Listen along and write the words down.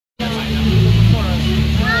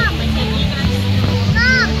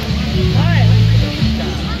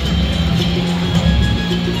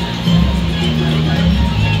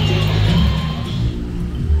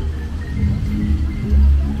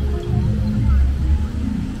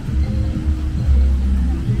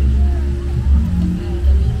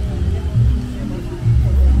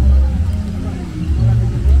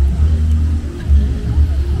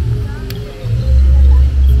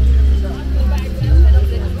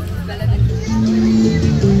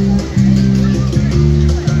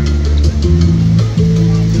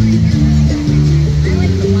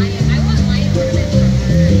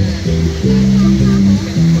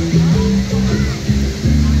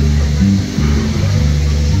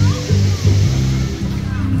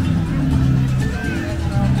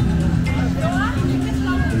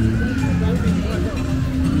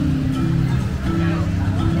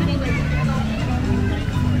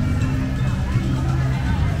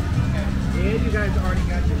you guys already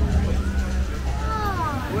got your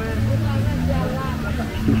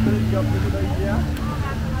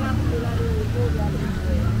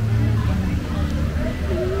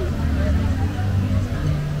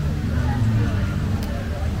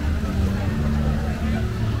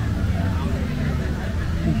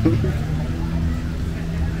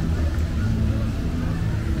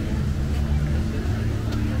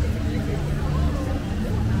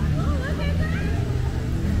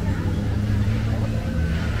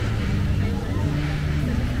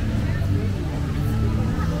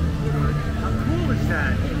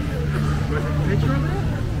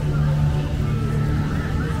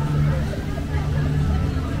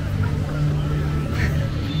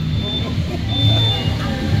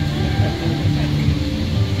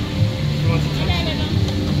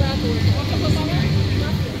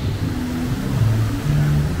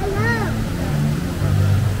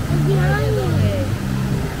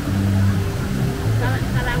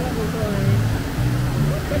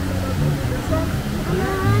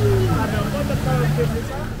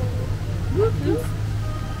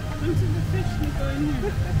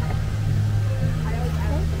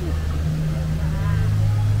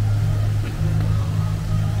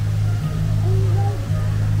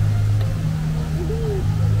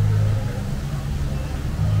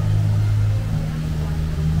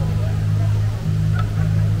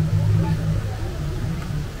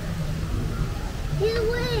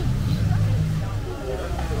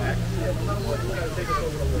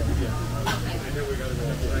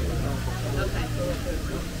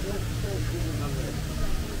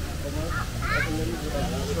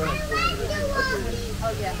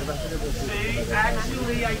See,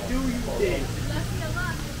 actually, I do use this.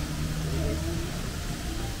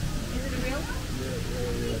 Is it real?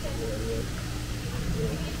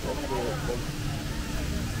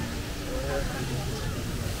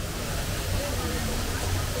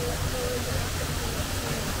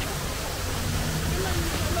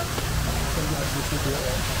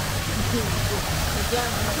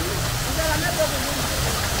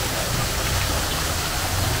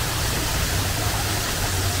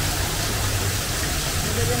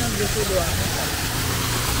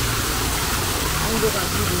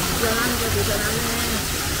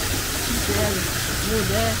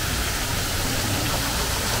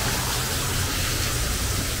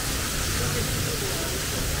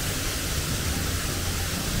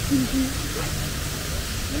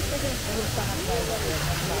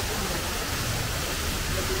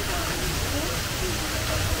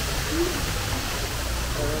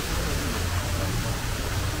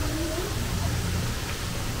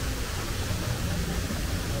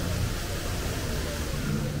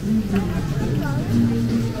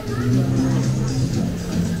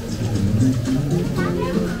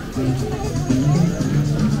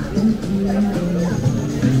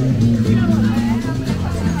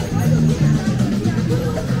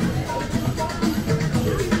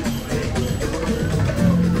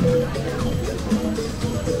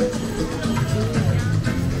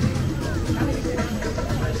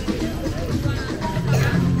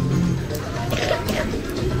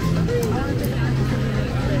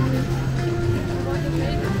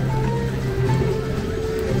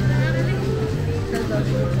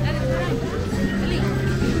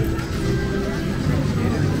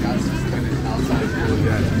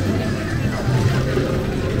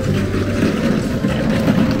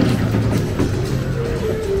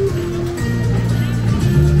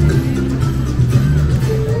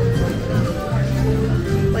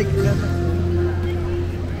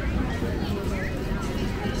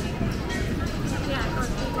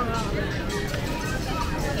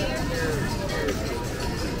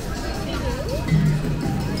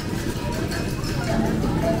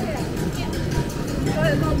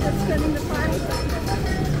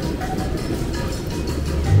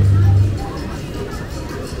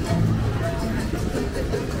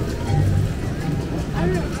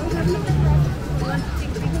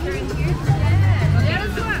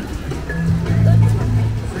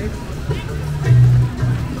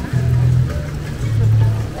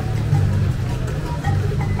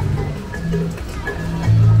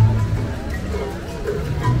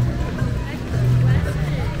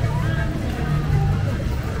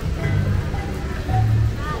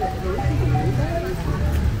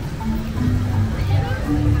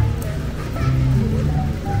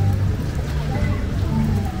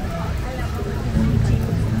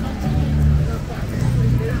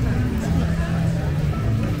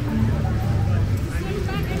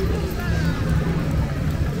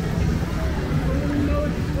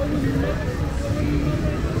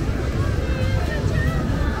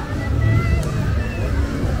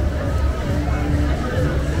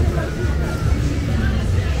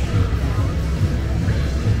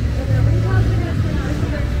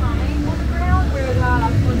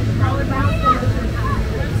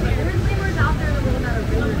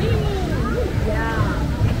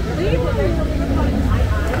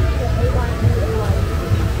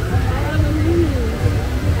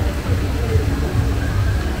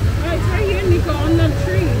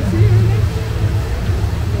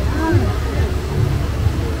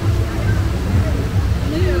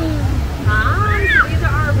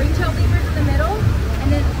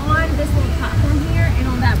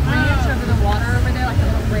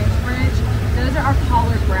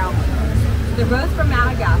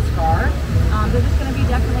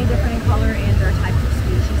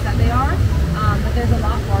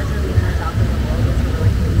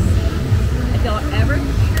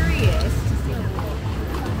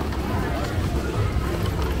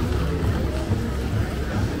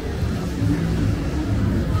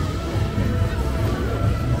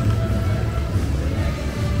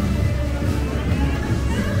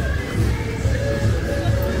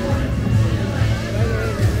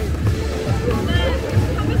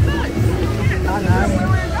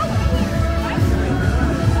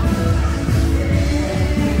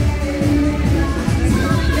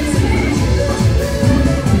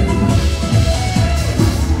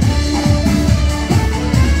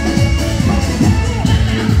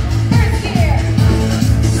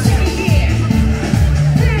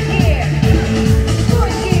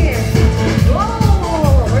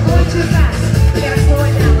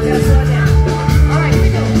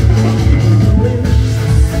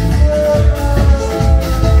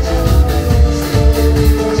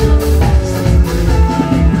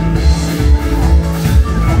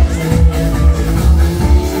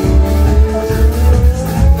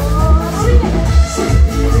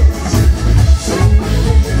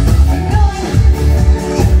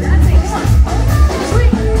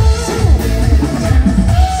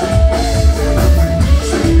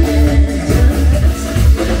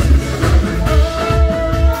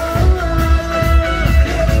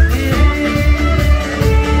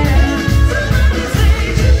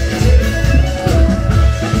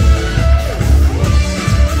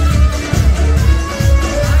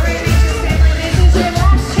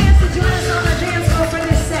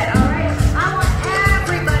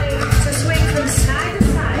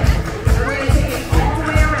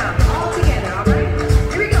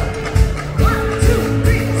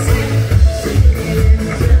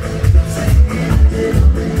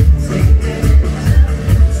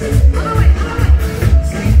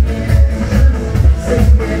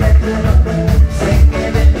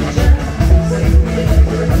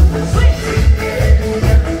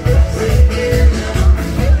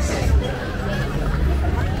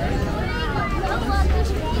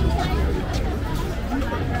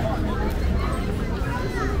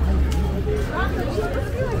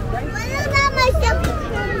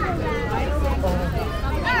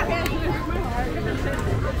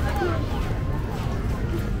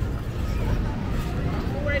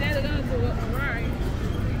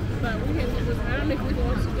 don't know if we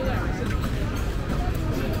want to do that.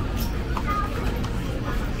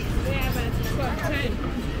 They have at 12:10.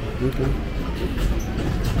 Okay.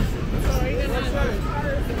 So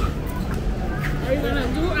are you gonna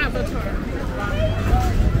do Avatar?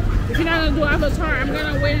 If you're not gonna do Avatar, I'm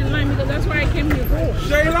gonna wait in line because that's why I came here for.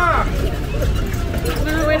 Shayla! I'm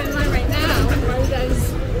gonna wait in line right now while you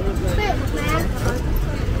guys.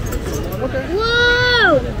 Okay.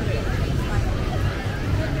 Whoa!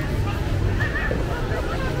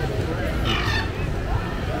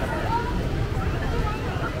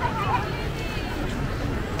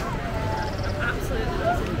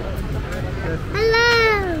 Hello!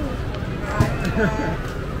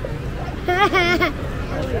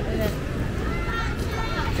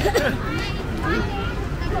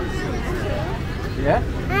 Yeah?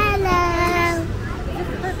 Hello! Is this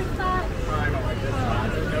the perfect spot?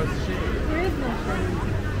 There is no shade.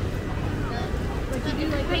 Like you do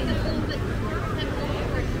like a little bit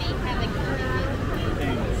for feet having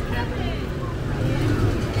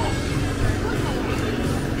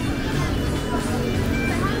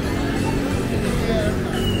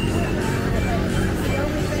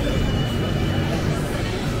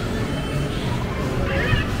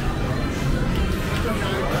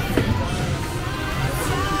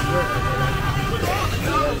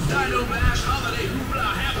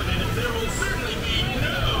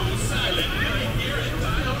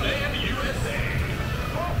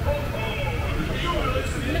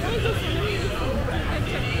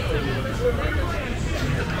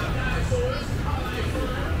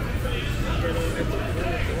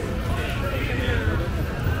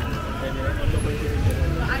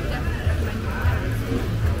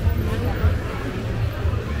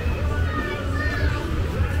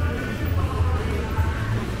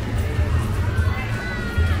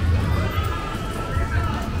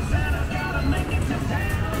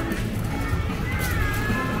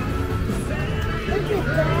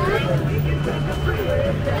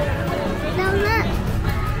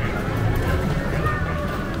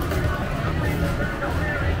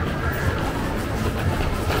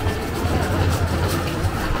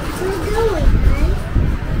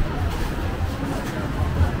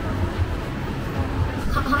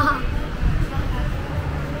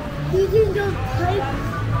You can go play.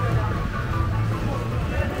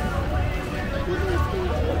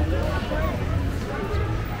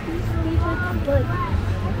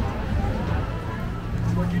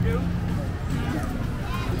 What'd you do? You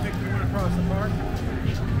think we went across the park?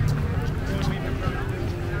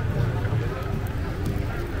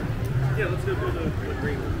 Yeah, let's go do the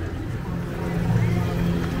green one.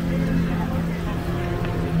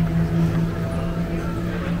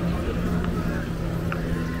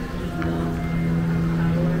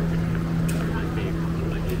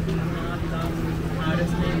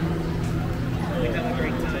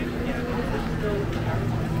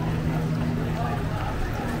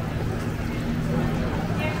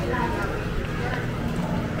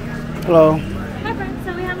 Hello. Hi friends,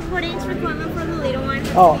 so we have a 4-inch requirement for the little one.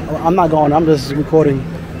 Oh, I'm not going. I'm just recording.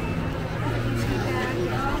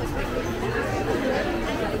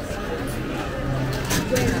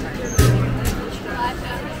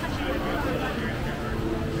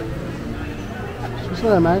 What's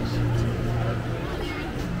that, Max?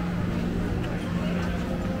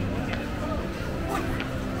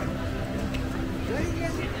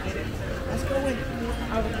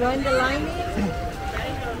 Are we going to line it?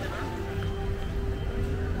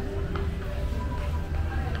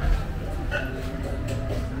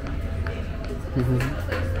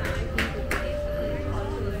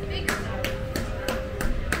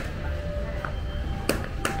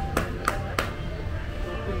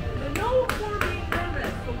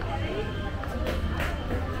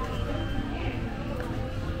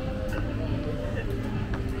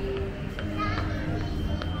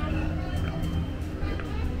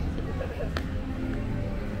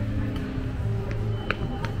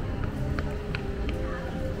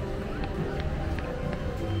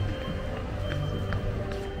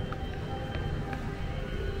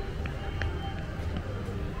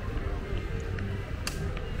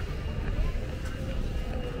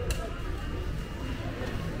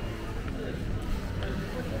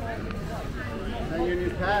 Your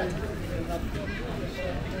new pad.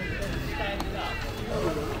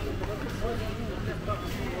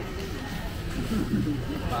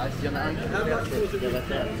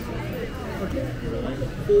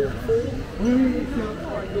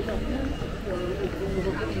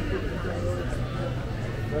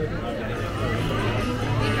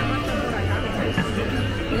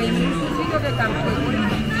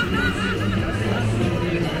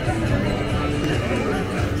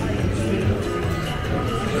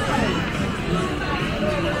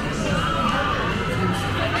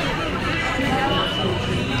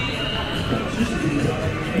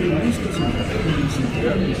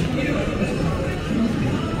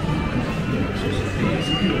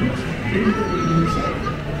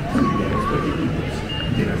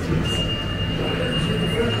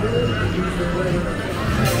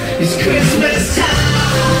 It's Christmas time.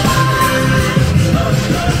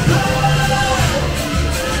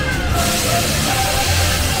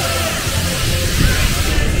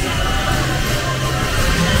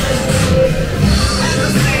 At the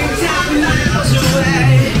same time, miles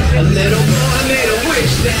away, a little boy made a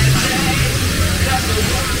wish that day. That the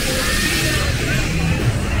world would be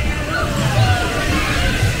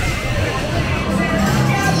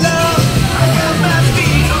love. I got my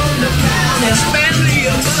feet on the ground and family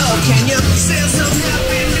above. Can you sense some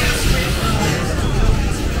happiness?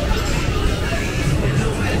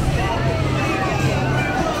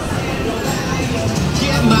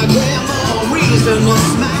 Give my grandma a reason to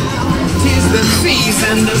smile. 'Tis the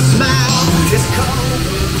season to smile. It's cold.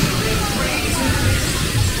 It's freezing.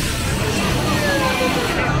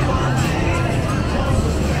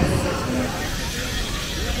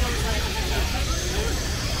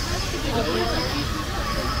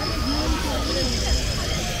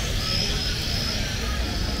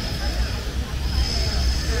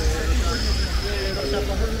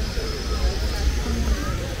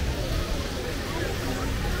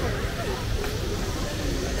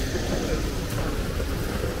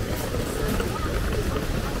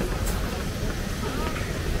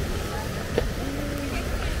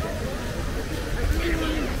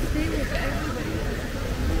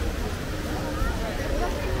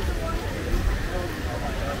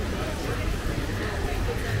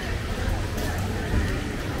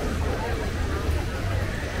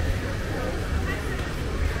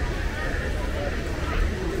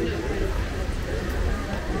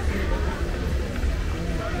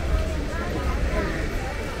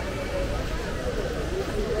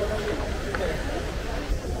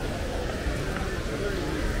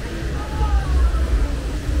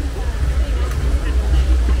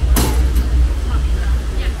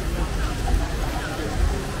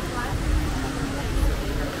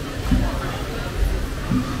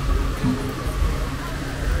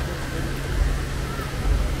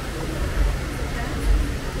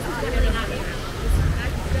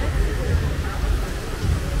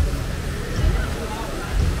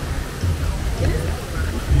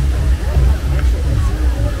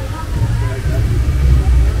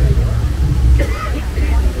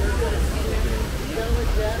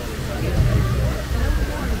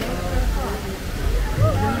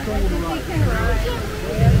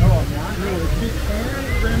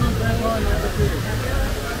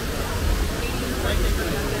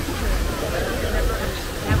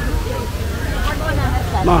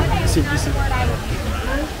 Ma, ici, ici.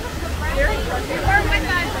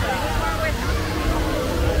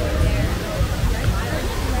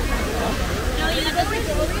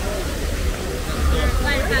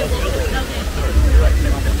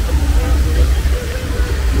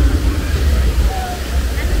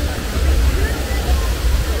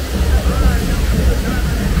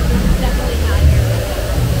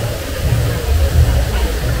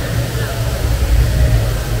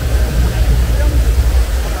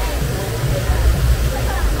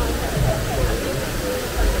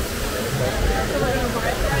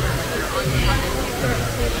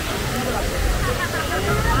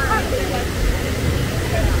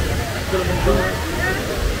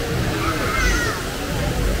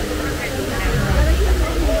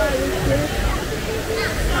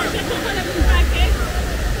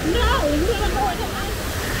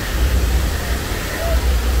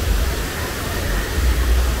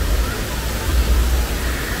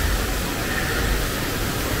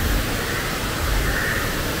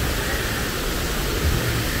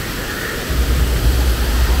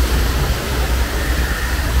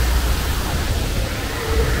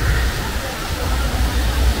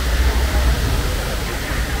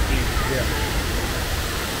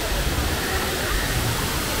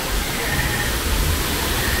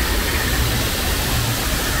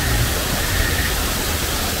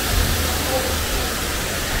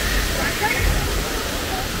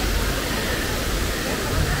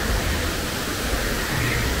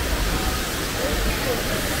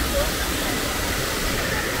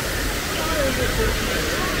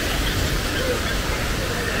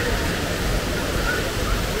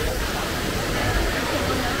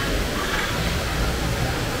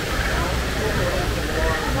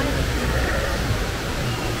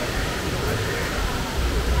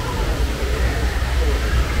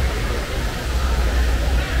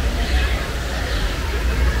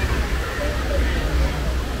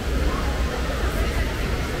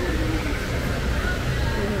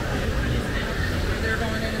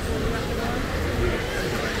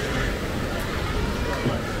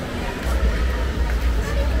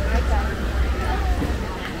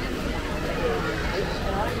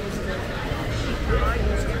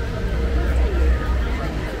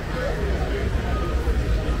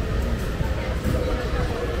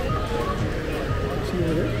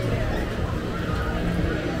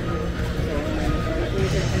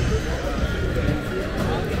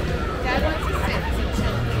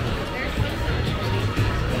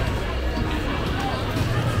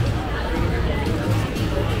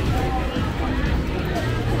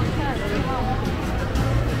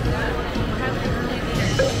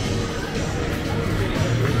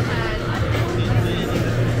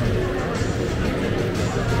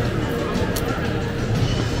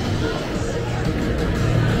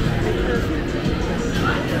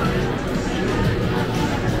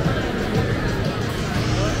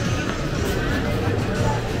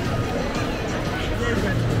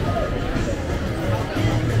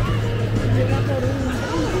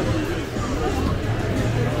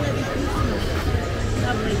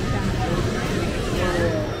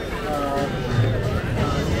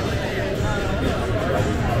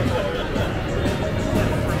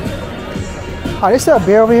 Oh, there's still a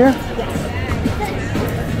bear over here?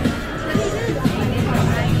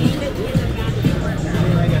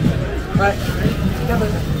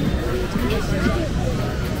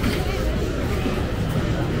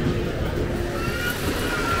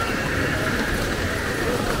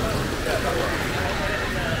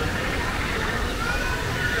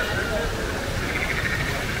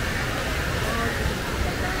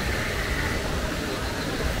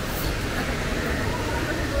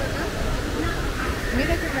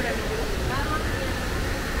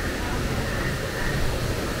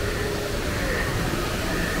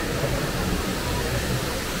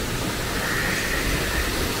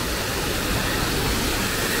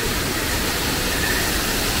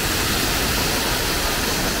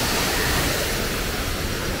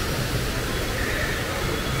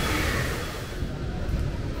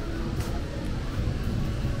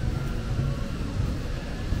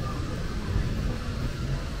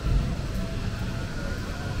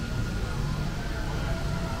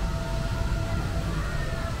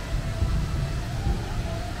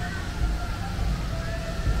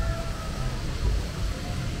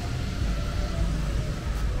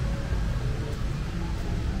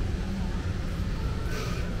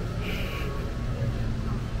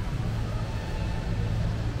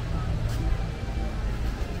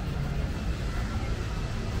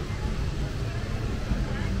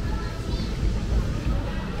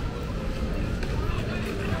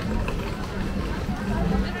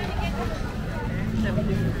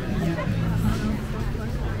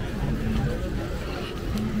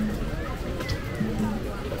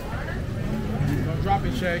 Drop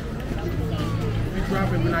it, Shay. If you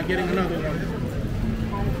drop it, we're not getting another one.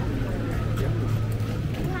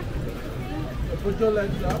 Put your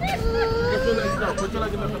legs up. Put your legs up. Put your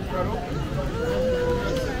legs up, Pedro.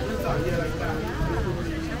 Yeah, like that.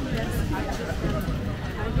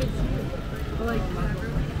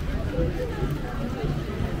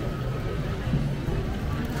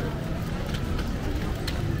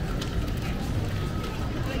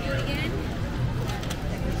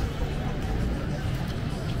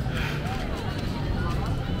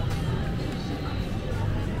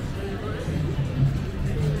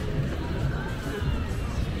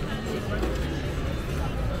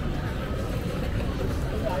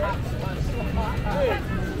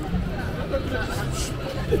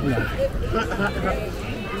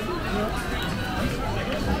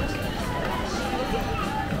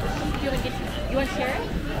 You want to share it?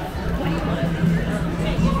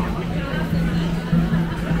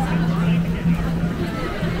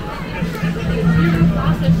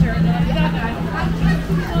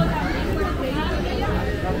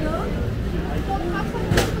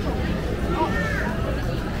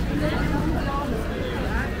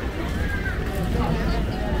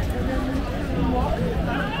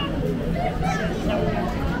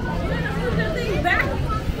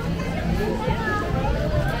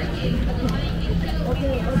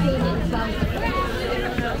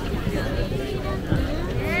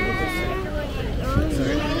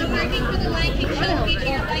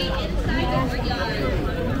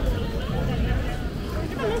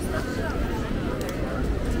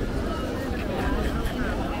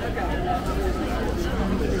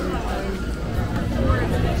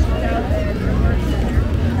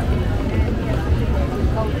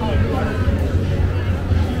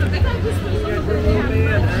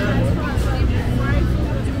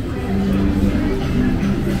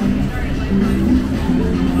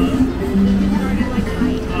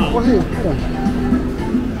 What's here? Yeah.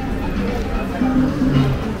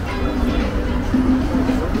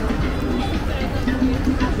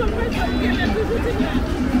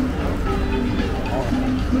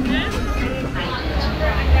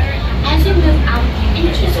 As you move out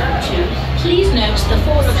into Zone 2, please note the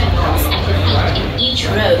 4 protocols at the feet in each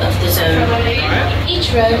row of the zone.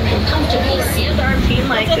 Each row can comfortably seat. Our team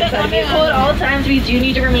likes it. So at all times, we do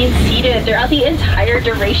need to remain seated throughout the entire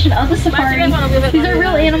duration of the safari. These are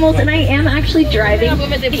real animals, and I am actually driving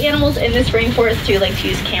the animals in this rainforest too, like to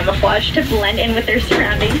use camouflage to blend in with their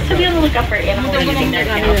surroundings. So be on the lookout for animals using their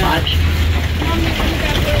camouflage.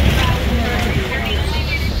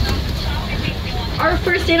 Our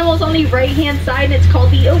first animal is on the right-hand side, and it's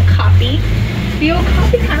called the okapi. The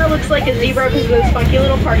okapi kind of looks like a zebra because of those funky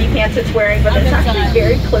little party pants it's wearing, but it's actually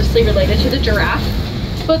very closely related to the giraffe.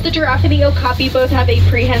 Both the giraffe and the okapi both have a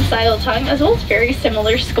prehensile tongue, as well as very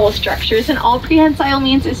similar skull structures, and all prehensile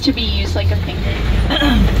means is to be used like a finger.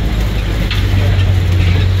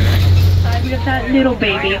 We have that little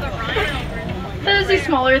baby. That is the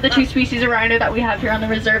smaller of the two species of rhino that we have here on the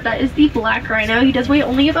reserve. That is the black rhino. He does weigh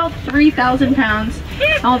only about 3,000 pounds.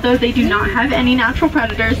 Although they do not have any natural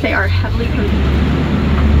predators, they are heavily potent.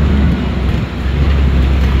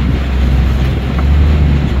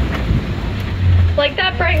 Like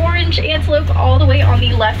that bright orange antelope all the way on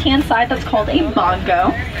the left hand side, that's called a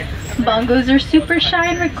bongo. Bongos are super shy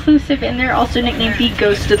and reclusive, and they're also nicknamed the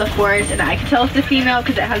ghost of the forest, and I can tell it's a female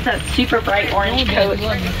because it has that super bright orange coat.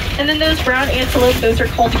 And then those brown antelope, those are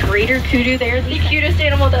called greater kudu. They're the cutest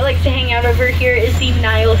animal that likes to hang out over here is the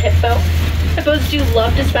Nile hippo. Hippos do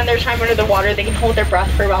love to spend their time under the water. They can hold their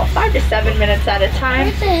breath for about 5 to 7 minutes at a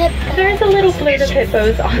time. There's a little flirt of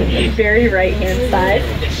hippos on the very right hand side.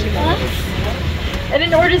 And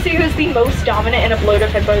in order to see who's the most dominant in a bloat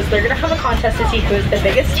of hippos, they're going to have a contest to see who has the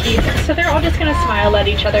biggest teeth. So they're all just going to smile at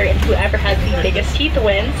each other, and whoever has the biggest teeth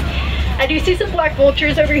wins. I do see some black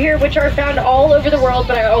vultures over here, which are found all over the world,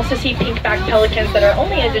 but I also see pink-backed pelicans that are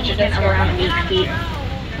only indigenous and around 8 feet.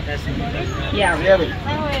 Yeah, really.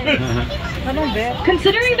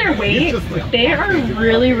 Considering their weight, they are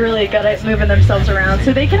really, really good at moving themselves around.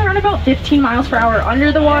 So they can run about 15 miles per hour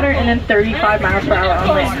under the water and then 35 miles per hour on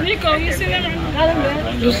land. Nico, you see them?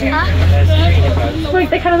 Like,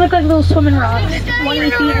 they kind of look like little swimming rocks, 20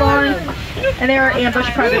 feet long, and they are ambush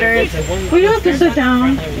predators. We have to sit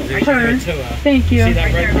down. Thank you.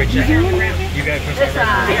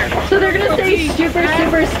 So they're going to stay super,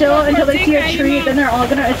 super still until they see a tree, then they're all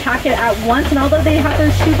going to attack it at once. And although they have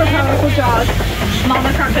those super powerful jaws,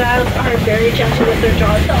 mama crocodiles are very gentle with their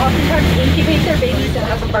jaws. They'll oftentimes incubate their babies, and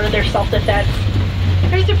that's a part of their self-defense.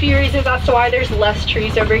 There's a few reasons as to why there's less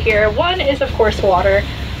trees over here. One is, of course, water.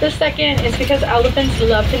 The second is because elephants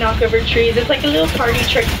love to knock over trees. It's like a little party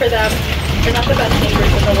trick for them. They're not the best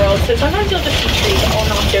neighbors in the world, so sometimes you'll just see trees all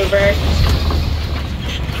knocked over.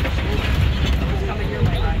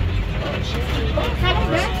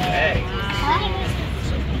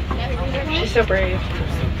 She's so brave.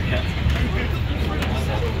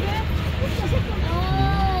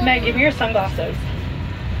 Meg, give me your sunglasses.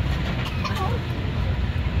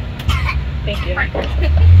 Thank you.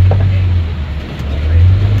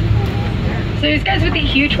 So these guys with the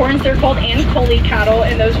huge horns, they're called Ankole cattle,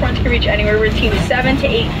 and those horns can reach anywhere between 7 to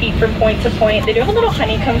 8 feet from point to point. They do have a little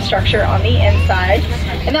honeycomb structure on the inside,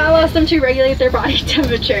 and that allows them to regulate their body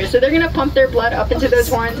temperature. So they're going to pump their blood up into those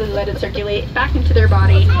horns and let it circulate back into their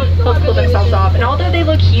body, help cool themselves off. And although they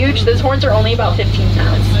look huge, those horns are only about 15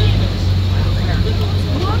 pounds.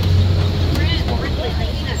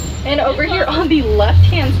 And over here on the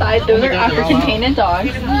left-hand side, those are African painted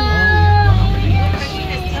dogs.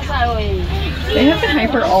 They have been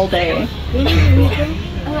hyper all day.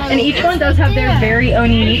 And each one does have their very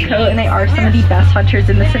own unique coat, and they are some of the best hunters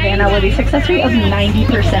in the savannah, with a success rate of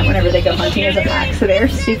 90% whenever they go hunting as a pack. So they're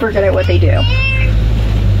super good at what they do.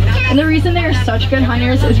 And the reason they are such good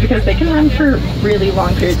hunters is because they can run for really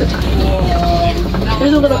long periods of time.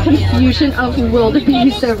 There's a little confusion of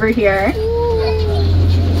wildebeest over here.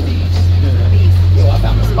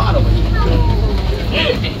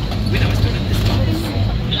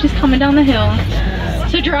 She's coming down the hill.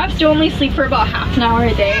 So giraffes do only sleep for about half an hour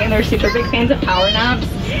a day, and they're super big fans of power naps.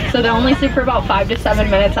 So they only sleep for about 5 to 7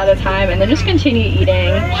 minutes at a time, and then just continue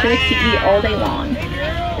eating. She likes to eat all day long.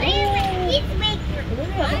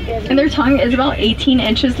 And their tongue is about 18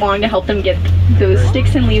 inches long to help them get those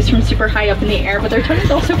sticks and leaves from super high up in the air, but their tongue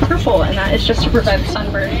is also purple, and that is just to prevent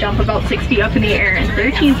sunburn. Jump about 6 feet up in the air and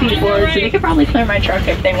 13 feet forward, so they could probably clear my truck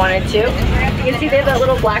if they wanted to. You can see they have that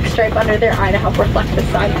little black stripe under their eye to help reflect the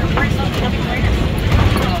sun.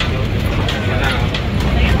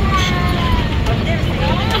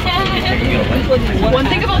 One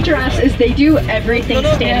thing about giraffes is they do everything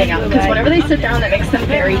standing up, because whenever they sit down, that makes them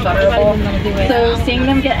very vulnerable. So seeing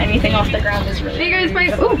them get anything off the ground is really... Hey guys,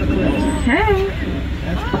 bye. Ooh. Hey.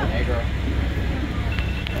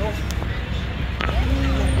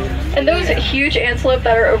 And those huge antelope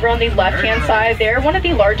that are over on the left-hand side, they're one of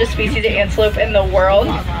the largest species of antelope in the world.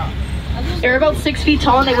 They're about 6 feet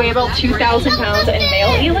tall, and they weigh about 2,000 pounds. And male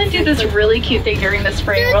eland do this really cute thing during the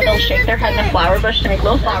spring where they'll shake their head in a flower bush to make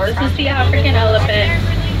little flowers. This is the African elephant.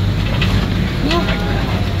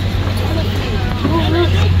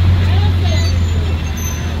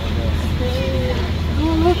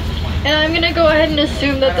 And I'm going to go ahead and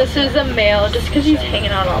assume that this is a male just because he's hanging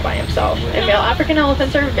out all by himself. And male African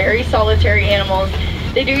elephants are very solitary animals.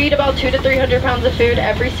 They do eat about 200 to 300 pounds of food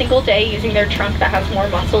every single day using their trunk that has more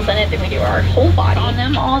muscles in it than we do our whole body. On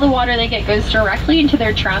them, all the water they get goes directly into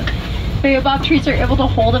their trunk. Baobab trees are able to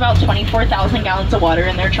hold about 24,000 gallons of water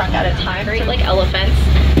in their trunk at a time, right? Like elephants.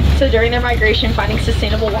 So during their migration, finding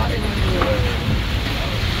sustainable water.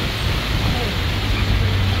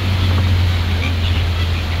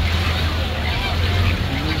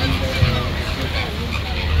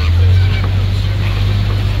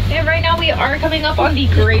 And right now we are coming up on the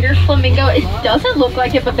greater flamingo. It doesn't look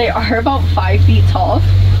like it, but they are about 5 feet tall.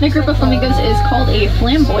 The group of flamingos is called a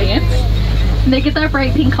flamboyant. They get that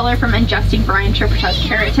bright pink color from ingesting brine shrimp, which has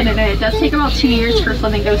keratin in it. It does take about 2 years for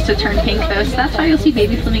flamingos to turn pink though, so that's why you'll see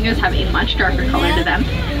baby flamingos have a much darker color to them.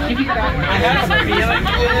 If you I had a feeling,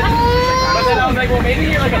 but then I was like, well, maybe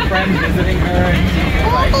you're like a friend visiting her.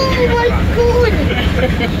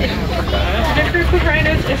 The group of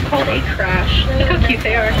rhinos is called a crash. Look how cute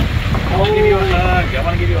they are. I want to give you a hug. I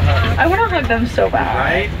want to give you a hug. I want to hug them so bad.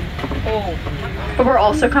 Right? Oh. But we're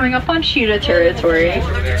also coming up on cheetah territory.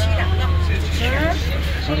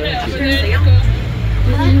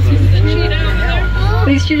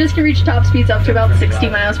 These cheetahs can reach top speeds up to about 60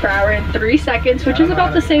 miles per hour in 3 seconds, which is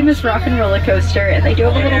about the same as rock and roller coaster. And they do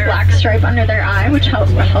have a little black stripe under their eye, which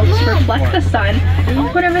helps reflect the sun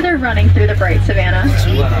whenever they're running through the bright savannah.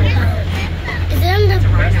 Is in the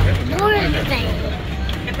board thing.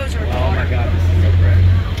 Oh my god, this is so great.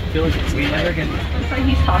 I feel like we never can. Looks like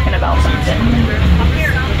he's talking about something.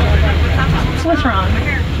 What's wrong?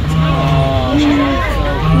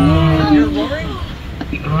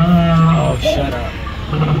 Oh, shut up.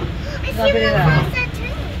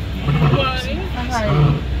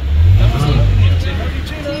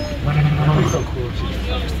 So cool.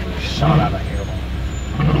 Shot out of here.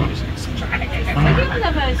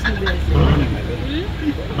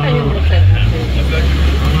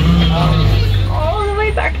 All the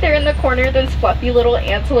way back there in the corner, those fluffy little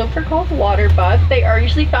antelope are called water buck. They are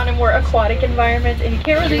usually found in more aquatic environments, and you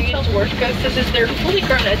can't really tell dwarf ghosts. This is their fully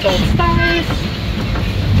grown adult size,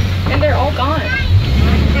 and they're all gone.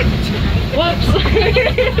 Whoops.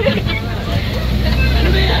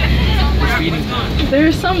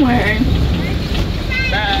 They're somewhere.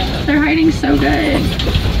 They're hiding so good.